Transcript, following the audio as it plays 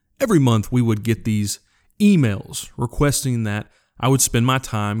every month we would get these emails requesting that I would spend my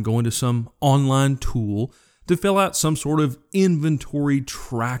time going to some online tool to fill out some sort of inventory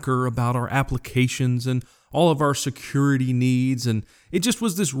tracker about our applications and all of our security needs. And it just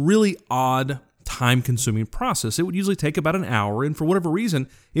was this really odd, time-consuming process. It would usually take about an hour, and for whatever reason,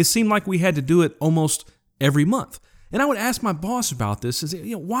 it seemed like we had to do it almost every month. And I would ask my boss about this and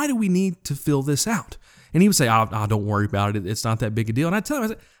say, why do we need to fill this out? And he would say, don't worry about it. It's not that big a deal. And I tell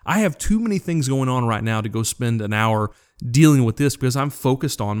him, I have too many things going on right now to go spend an hour dealing with this because I'm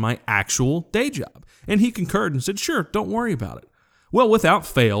focused on my actual day job. And he concurred and said, sure, don't worry about it. Well, without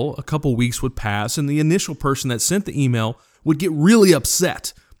fail, a couple weeks would pass, and the initial person that sent the email would get really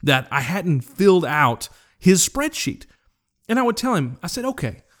upset that I hadn't filled out his spreadsheet. And I would tell him, I said,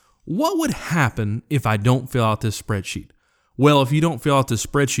 okay, what would happen if I don't fill out this spreadsheet? Well, if you don't fill out this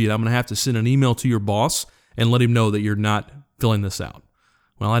spreadsheet, I'm going to have to send an email to your boss and let him know that you're not filling this out.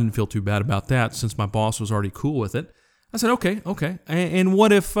 Well, I didn't feel too bad about that since my boss was already cool with it. I said, okay. And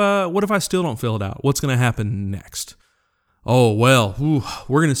what if I still don't fill it out? What's going to happen next? Oh, well,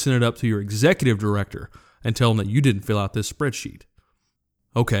 we're going to send it up to your executive director and tell him that you didn't fill out this spreadsheet.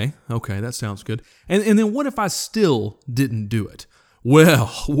 Okay, that sounds good. And then what if I still didn't do it? Well,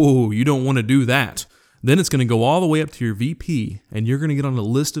 you don't want to do that. Then it's going to go all the way up to your VP, and you're going to get on a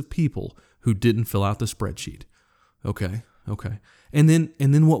list of people who didn't fill out the spreadsheet. Okay. And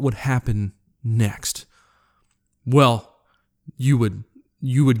then what would happen next? Well, you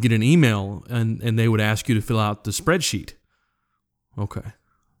would get an email, and they would ask you to fill out the spreadsheet. Okay.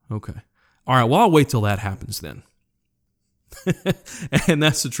 All right, well, I'll wait till that happens then. And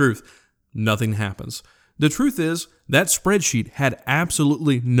that's the truth. Nothing happens. The truth is, that spreadsheet had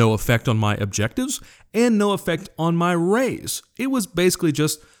absolutely no effect on my objectives and no effect on my raise. It was basically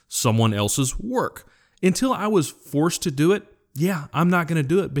just someone else's work. Until I was forced to do it, I'm not going to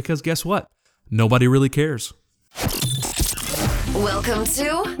do it because guess what? Nobody really cares. Welcome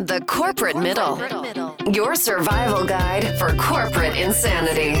to The Corporate Middle, your survival guide for corporate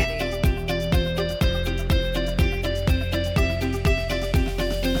insanity.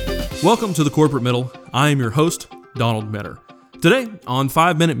 Welcome to The Corporate Middle. I am your host, Donald Metter. Today, on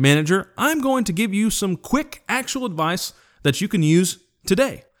 5-Minute Manager, I'm going to give you some quick, actual advice that you can use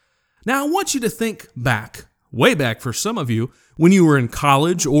today. Now, I want you to think back, way back for some of you, when you were in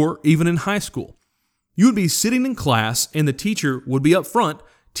college or even in high school. You would be sitting in class and the teacher would be up front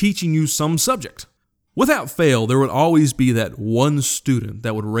teaching you some subject. Without fail, there would always be that one student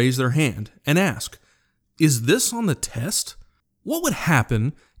that would raise their hand and ask, "Is this on the test?" What would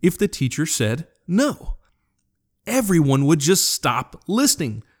happen if the teacher said no? Everyone would just stop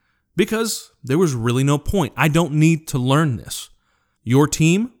listening because there was really no point. I don't need to learn this. Your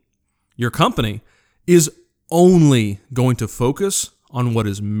team, your company, is only going to focus on what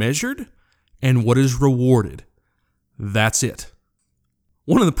is measured and what is rewarded. That's it.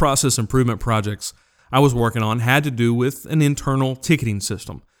 One of the process improvement projects I was working on had to do with an internal ticketing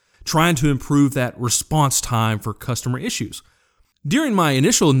system, trying to improve that response time for customer issues. During my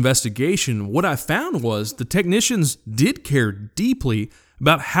initial investigation, what I found was the technicians did care deeply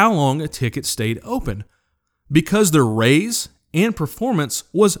about how long a ticket stayed open, because their raise and performance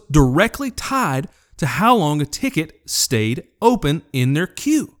was directly tied to how long a ticket stayed open in their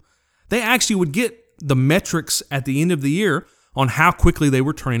queue. They actually would get the metrics at the end of the year on how quickly they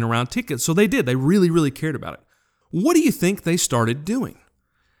were turning around tickets. So they did. They really, really cared about it. What do you think they started doing?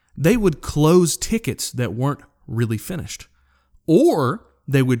 They would close tickets that weren't really finished. Or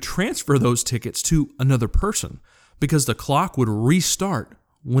they would transfer those tickets to another person because the clock would restart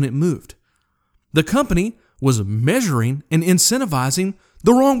when it moved. The company was measuring and incentivizing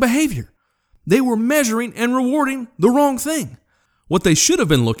the wrong behavior. They were measuring and rewarding the wrong thing. What they should have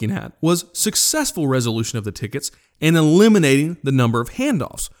been looking at was successful resolution of the tickets and eliminating the number of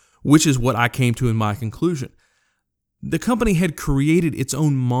handoffs, which is what I came to in my conclusion. The company had created its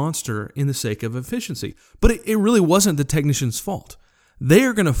own monster in the sake of efficiency, but it really wasn't the technician's fault. They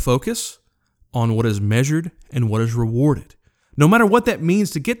are going to focus on what is measured and what is rewarded. No matter what that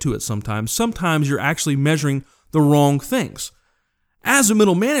means to get to it sometimes you're actually measuring the wrong things. As a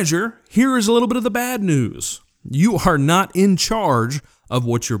middle manager, here is a little bit of the bad news. You are not in charge of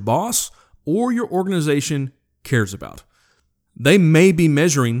what your boss or your organization cares about. They may be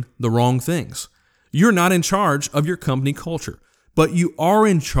measuring the wrong things. You're not in charge of your company culture, but you are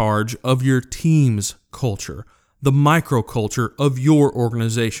in charge of your team's culture, the microculture of your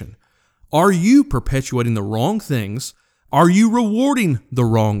organization. Are you perpetuating the wrong things? Are you rewarding the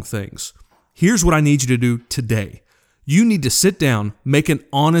wrong things? Here's what I need you to do today. You need to sit down, make an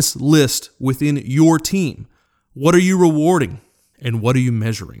honest list within your team. What are you rewarding? and what are you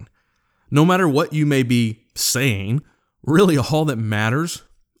measuring? No matter what you may be saying, really all that matters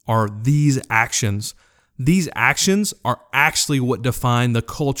are these actions. These actions are actually what define the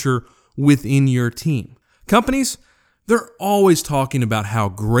culture within your team. Companies, they're always talking about how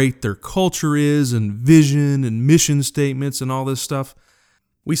great their culture is and vision and mission statements and all this stuff.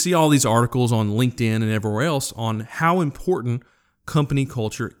 We see all these articles on LinkedIn and everywhere else on how important company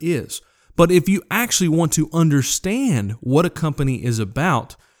culture is. But if you actually want to understand what a company is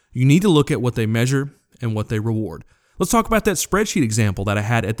about, you need to look at what they measure and what they reward. Let's talk about that spreadsheet example that I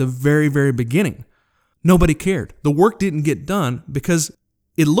had at the very, very beginning. Nobody cared. The work didn't get done because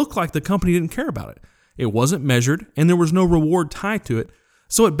it looked like the company didn't care about it. It wasn't measured and there was no reward tied to it,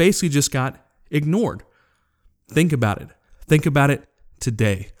 so it basically just got ignored. Think about it. Think about it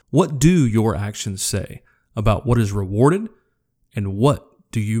today. What do your actions say about what is rewarded and what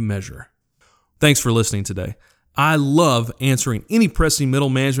do you measure? Thanks for listening today. I love answering any pressing middle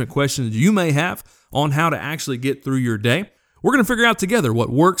management questions you may have on how to actually get through your day. We're going to figure out together what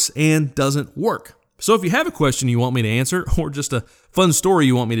works and doesn't work. So if you have a question you want me to answer or just a fun story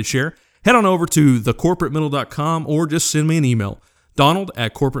you want me to share, head on over to thecorporatemiddle.com or just send me an email,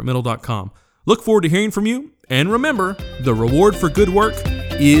 donald@corporatemiddle.com. Look forward to hearing from you. And remember, the reward for good work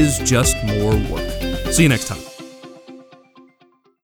is just more work. See you next time.